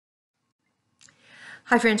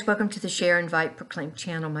Hi friends, welcome to the Share, Invite, Proclaim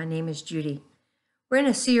channel. My name is Judy. We're in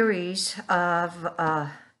a series of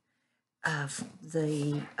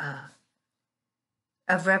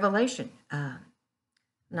Revelation.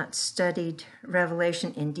 Not studied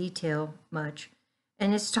Revelation in detail much,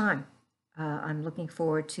 and it's time. I'm looking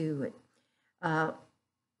forward to it.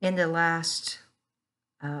 In the last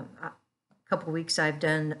couple of weeks, I've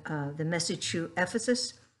done the message to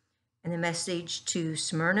Ephesus and the message to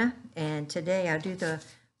Smyrna, and today I'll do the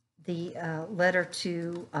letter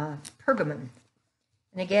to Pergamum.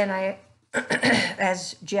 And again, I,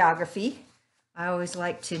 as geography, I always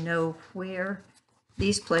like to know where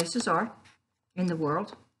these places are in the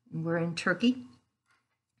world. We're in Turkey.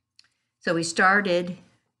 So we started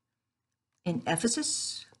in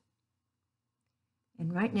Ephesus,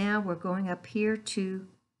 and right now we're going up here to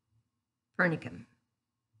Pergamum.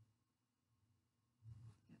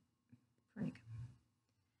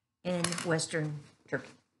 In Western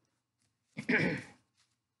Turkey.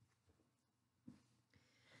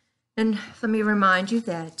 And let me remind you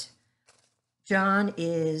that John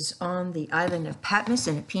is on the island of Patmos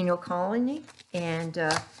in a penal colony, and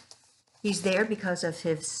he's there because of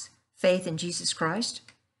his faith in Jesus Christ.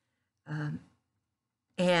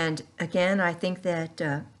 And again, I think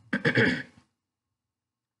that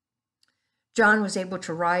John was able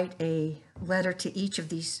to write a letter to each of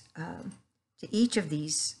these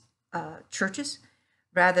churches,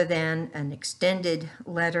 rather than an extended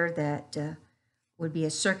letter that would be a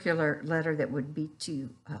circular letter that would be to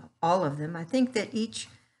all of them. I think that each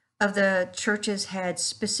of the churches had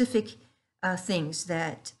specific things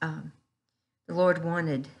that the Lord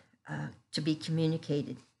wanted to be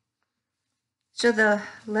communicated. So the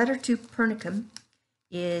letter to Pergamum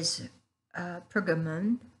is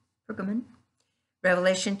Pergamum,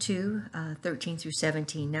 Revelation 2, 13 through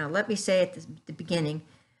 17. Now, let me say at the beginning,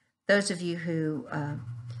 those of you who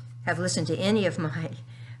have listened to any of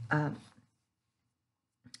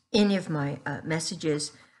my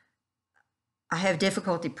messages, I have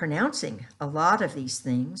difficulty pronouncing a lot of these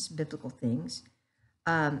things, biblical things.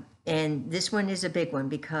 And this one is a big one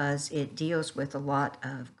because it deals with a lot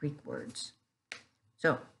of Greek words.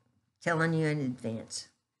 So, telling you in advance.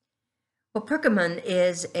 Well, Pergamum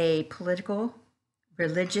is a political,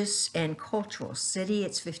 religious, and cultural city.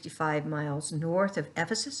 It's 55 miles north of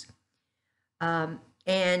Ephesus.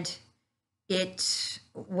 And it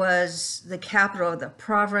was the capital of the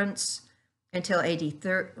province until AD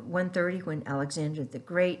 130, when Alexander the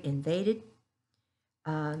Great invaded.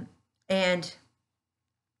 And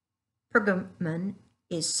Pergamum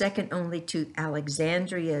is second only to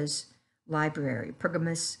Alexandria's library.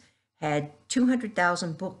 Pergamus had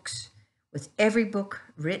 200,000 books, with every book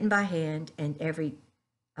written by hand and every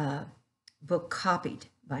book copied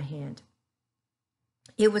by hand.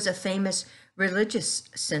 It was a famous religious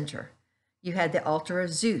center. You had the altar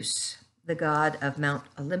of Zeus, the god of Mount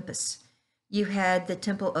Olympus. You had the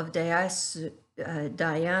temple of Dionysus,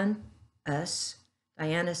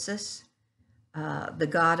 the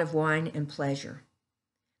god of wine and pleasure.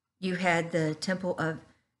 You had the temple of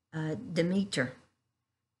Demeter,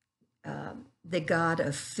 the god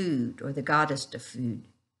of food, or the goddess of food.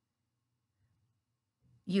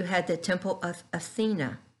 You had the temple of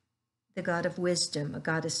Athena, the god of wisdom, a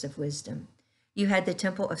goddess of wisdom. You had the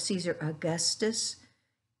temple of Caesar Augustus,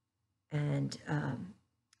 and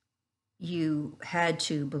you had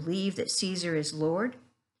to believe that Caesar is Lord,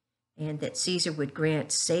 and that Caesar would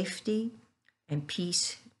grant safety and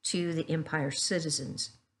peace to the empire's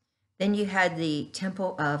citizens. Then you had the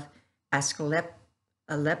temple of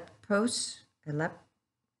Asclepios, the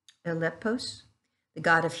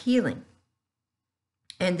god of healing.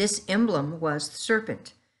 And this emblem was the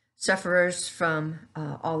serpent. Sufferers from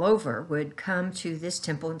all over would come to this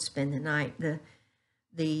temple and spend the night.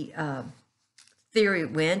 The theory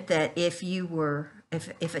went that if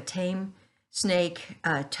a tame snake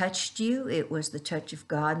touched you, it was the touch of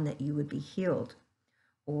God, and that you would be healed,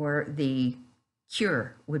 or the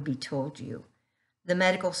cure would be told you. The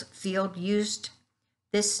medical field used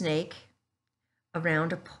this snake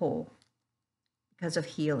around a pole because of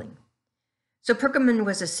healing. So Pergamum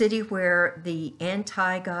was a city where the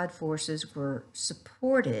anti-God forces were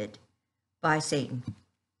supported by Satan.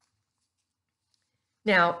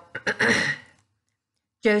 Now,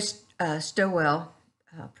 Joe Stowell,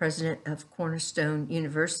 president of Cornerstone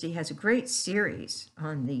University, has a great series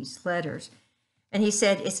on these letters. And he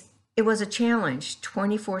said it was a challenge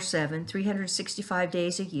 24/7, 365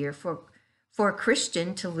 days a year for a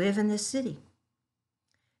Christian to live in this city.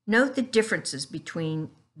 Note the differences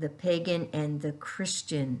between the pagan and the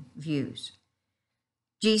Christian views.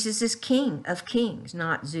 Jesus is King of Kings,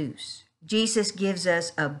 not Zeus. Jesus gives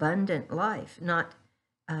us abundant life, not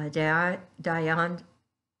Dionysus.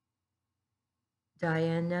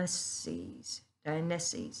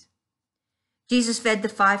 Jesus fed the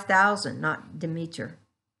 5,000, not Demeter.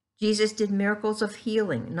 Jesus did miracles of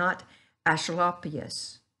healing, not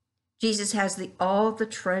Asclepius. Jesus has all the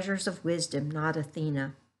treasures of wisdom, not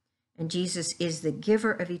Athena. And Jesus is the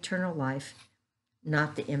giver of eternal life,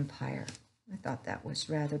 not the empire. I thought that was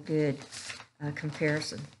rather good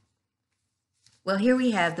comparison. Well, here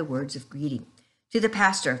we have the words of greeting to the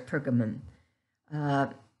pastor of Pergamum,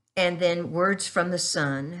 and then words from the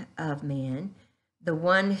Son of Man, the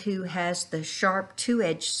one who has the sharp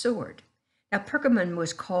two-edged sword. Now, Pergamum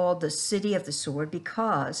was called the city of the sword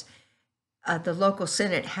because the local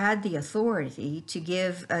senate had the authority to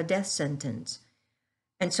give a death sentence.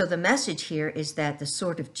 And so the message here is that the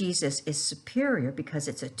sword of Jesus is superior because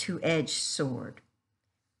it's a two-edged sword.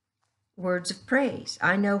 Words of praise.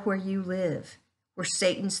 I know where you live, where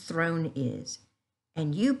Satan's throne is.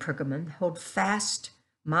 And you, Pergamum, hold fast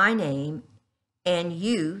my name, and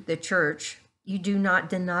you, the church, you do not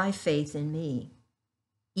deny faith in me,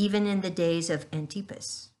 even in the days of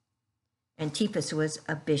Antipas. Antipas was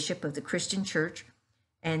a bishop of the Christian church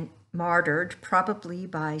and martyred probably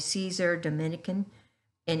by Caesar Domitian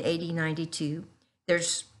in AD 92.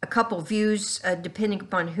 There's a couple views depending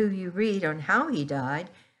upon who you read on how he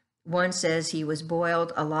died. One says he was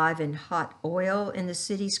boiled alive in hot oil in the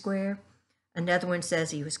city square. Another one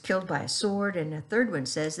says he was killed by a sword. And a third one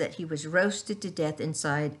says that he was roasted to death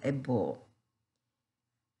inside a bull.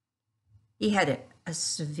 He had a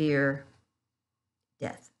severe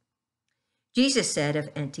death. Jesus said of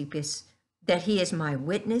Antipas that he is my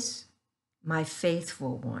witness, my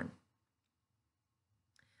faithful one.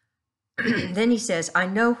 Then he says, I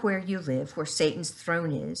know where you live, where Satan's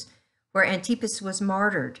throne is, where Antipas was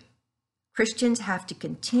martyred. Christians have to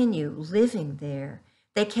continue living there.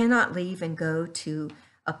 They cannot leave and go to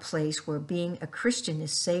a place where being a Christian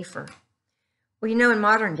is safer. Well, in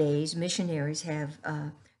modern days, missionaries have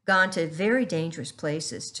gone to very dangerous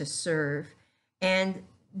places to serve, and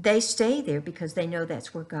they stay there because they know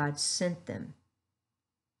that's where God sent them.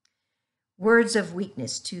 Words of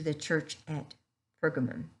weakness to the church at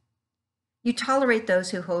Pergamum. You tolerate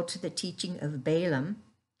those who hold to the teaching of Balaam.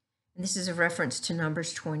 And this is a reference to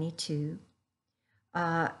Numbers 22.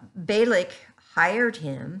 Balak hired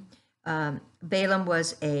him. Balaam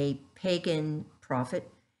was a pagan prophet.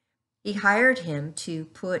 He hired him to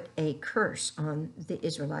put a curse on the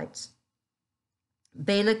Israelites.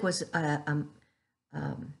 Balak was a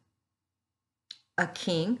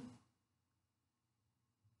king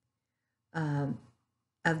of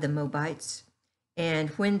the Moabites. And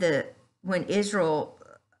when Israel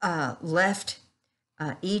left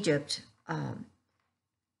Egypt,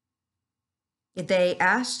 they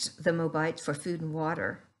asked the Moabites for food and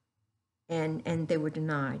water, and they were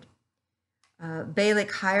denied.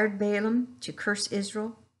 Balak hired Balaam to curse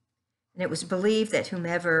Israel, and it was believed that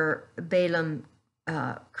whomever Balaam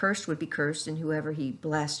cursed would be cursed, and whoever he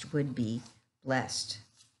blessed would be blessed.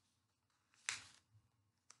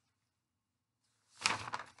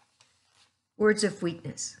 Words of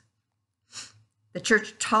weakness. The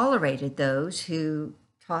church tolerated those who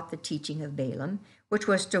taught the teaching of Balaam, which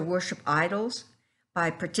was to worship idols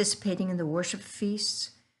by participating in the worship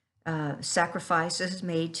feasts, sacrifices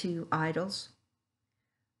made to idols.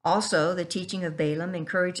 Also, the teaching of Balaam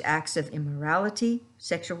encouraged acts of immorality,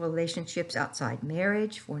 sexual relationships outside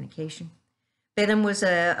marriage, fornication. Balaam was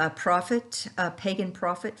a prophet, a pagan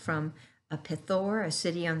prophet from Pethor, a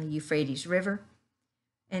city on the Euphrates River.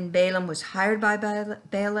 And Balaam was hired by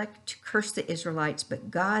Balak to curse the Israelites, but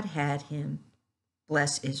God had him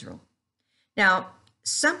bless Israel. Now,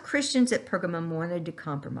 some Christians at Pergamum wanted to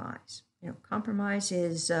compromise. Compromise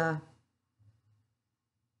is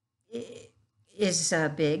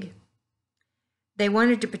big. They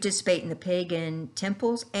wanted to participate in the pagan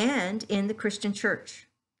temples and in the Christian church.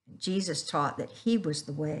 Jesus taught that he was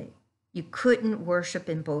the way. You couldn't worship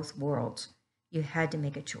in both worlds. You had to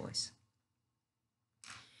make a choice.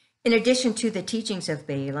 In addition to the teachings of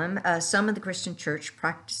Balaam, some of the Christian church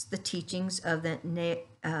practiced the teachings of the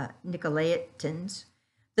Nicolaitans.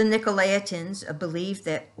 The Nicolaitans believed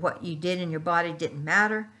that what you did in your body didn't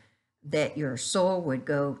matter, that your soul would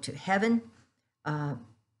go to heaven, and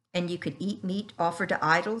you could eat meat offered to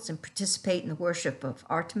idols and participate in the worship of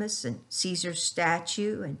Artemis and Caesar's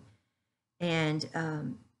statue, and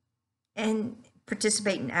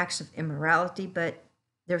participate in acts of immorality, but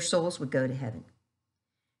their souls would go to heaven.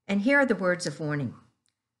 And here are the words of warning.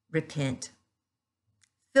 Repent.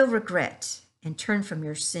 Feel regret and turn from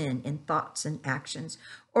your sin in thoughts and actions,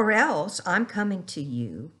 or else I'm coming to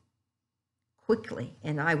you quickly,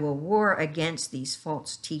 and I will war against these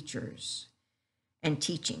false teachers and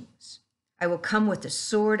teachings. I will come with the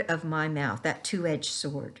sword of my mouth, that two-edged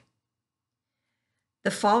sword.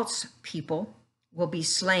 The false people will be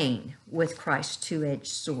slain with Christ's two-edged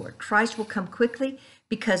sword. Christ will come quickly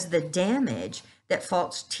because the damage that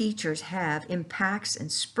false teachers have impacts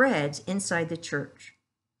and spreads inside the church.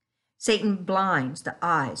 Satan blinds the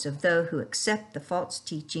eyes of those who accept the false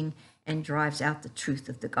teaching and drives out the truth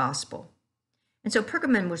of the gospel. And so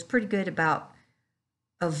Pergamum was pretty good about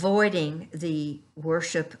avoiding the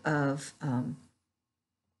worship of,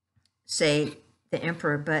 say, the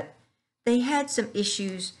emperor, but they had some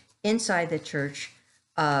issues inside the church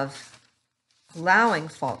of allowing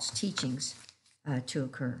false teachings to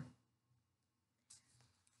occur.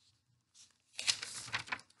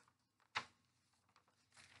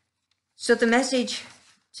 So the message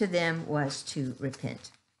to them was to repent.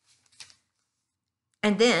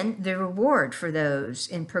 And then the reward for those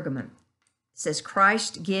in Pergamum. It says,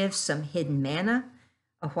 Christ gives some hidden manna,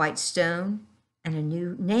 a white stone, and a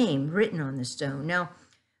new name written on the stone. Now,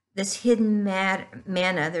 this hidden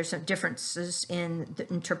manna, there's some differences in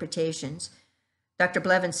the interpretations. Dr.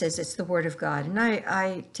 Blevins says it's the word of God, and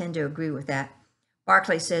I tend to agree with that.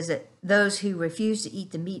 Barclay says that those who refuse to eat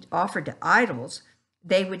the meat offered to idols,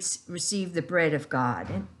 they would receive the bread of God.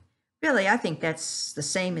 And really, I think that's the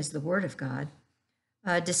same as the word of God.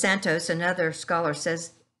 De Santos, another scholar,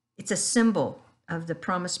 says it's a symbol of the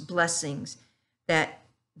promised blessings that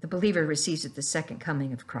the believer receives at the second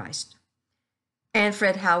coming of Christ. And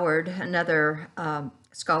Fred Howard, another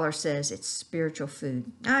scholar, says it's spiritual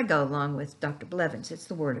food. I go along with Dr. Blevins. It's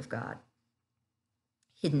the word of God.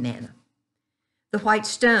 Hidden manna. The white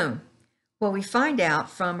stone. Well, we find out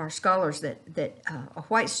from our scholars that a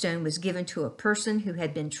white stone was given to a person who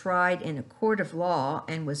had been tried in a court of law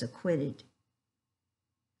and was acquitted.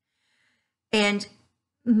 And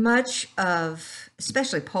much of,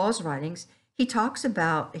 especially Paul's writings, he talks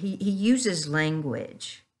about, he uses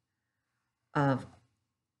language of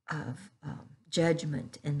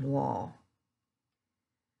judgment and law.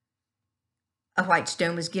 A white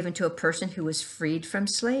stone was given to a person who was freed from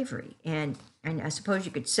slavery. And I suppose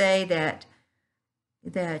you could say that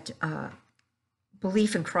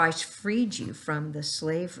belief in Christ freed you from the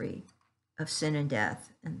slavery of sin and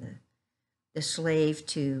death and the slave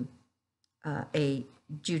to a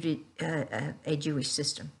Jewish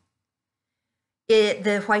system.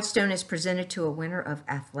 The white stone is presented to a winner of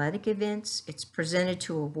athletic events. It's presented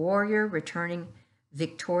to a warrior returning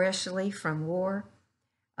victoriously from war.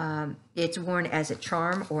 It's worn as a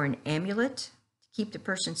charm or an amulet to keep the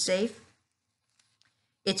person safe.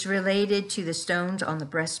 It's related to the stones on the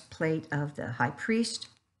breastplate of the high priest.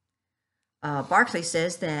 Barclay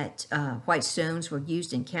says that white stones were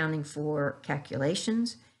used in counting for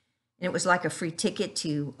calculations, and it was like a free ticket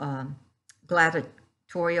to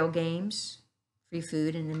gladiatorial games, free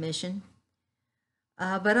food and admission.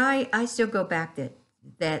 But I still go back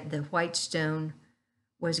that the white stone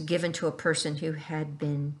was given to a person who had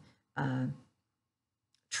been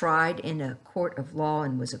tried in a court of law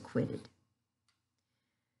and was acquitted.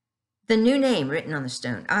 The new name written on the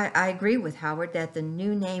stone. I agree with Howard that the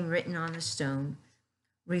new name written on the stone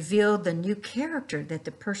revealed the new character that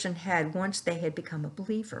the person had once they had become a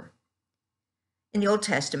believer. In the Old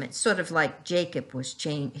Testament, sort of like Jacob was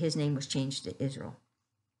changed, his name was changed to Israel.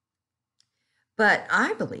 But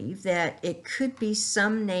I believe that it could be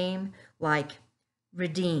some name like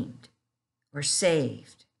redeemed or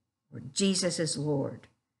saved or Jesus is Lord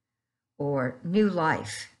or new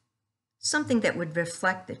life. Something that would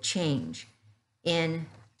reflect the change in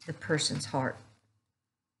the person's heart.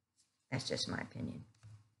 That's just my opinion.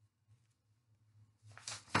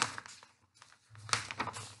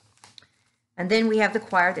 And then we have the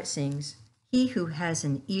choir that sings, "He who has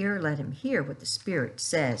an ear, let him hear what the Spirit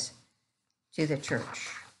says to the church."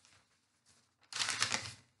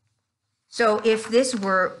 So if this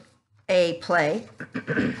were a play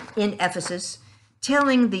in Ephesus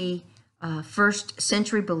telling the first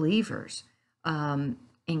century believers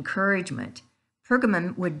encouragement,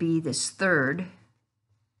 Pergamum would be this third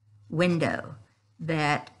window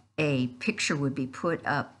that a picture would be put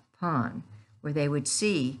up upon where they would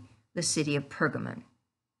see the city of Pergamum.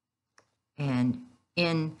 And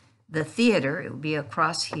in the theater, it would be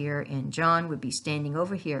across here, and John would be standing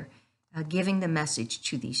over here giving the message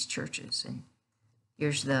to these churches. And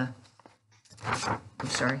here's the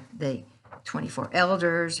 24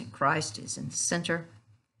 elders, and Christ is in the center.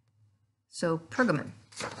 So Pergamum.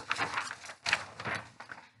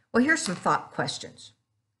 Well, here's some thought questions.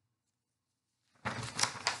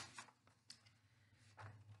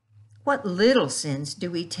 What little sins do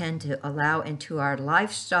we tend to allow into our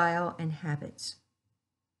lifestyle and habits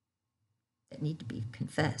that need to be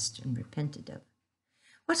confessed and repented of?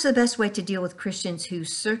 What's the best way to deal with Christians who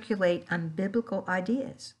circulate unbiblical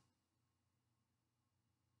ideas?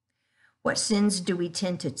 What sins do we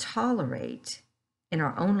tend to tolerate in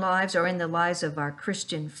our own lives or in the lives of our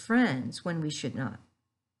Christian friends when we should not?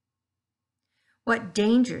 What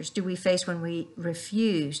dangers do we face when we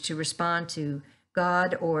refuse to respond to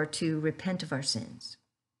God or to repent of our sins?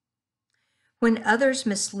 When others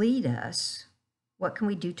mislead us, what can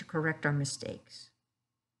we do to correct our mistakes?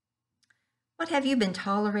 What have you been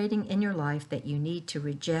tolerating in your life that you need to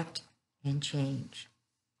reject and change?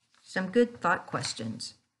 Some good thought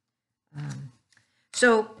questions.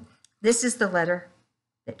 So this is the letter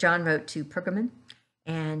that John wrote to Pergamum,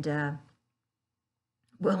 and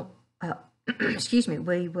excuse me,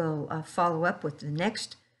 we will follow up with the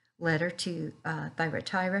next letter to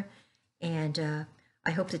Thyatira, and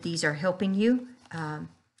I hope that these are helping you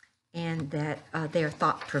and that they are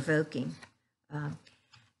thought-provoking.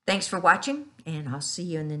 Thanks for watching, and I'll see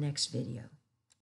you in the next video.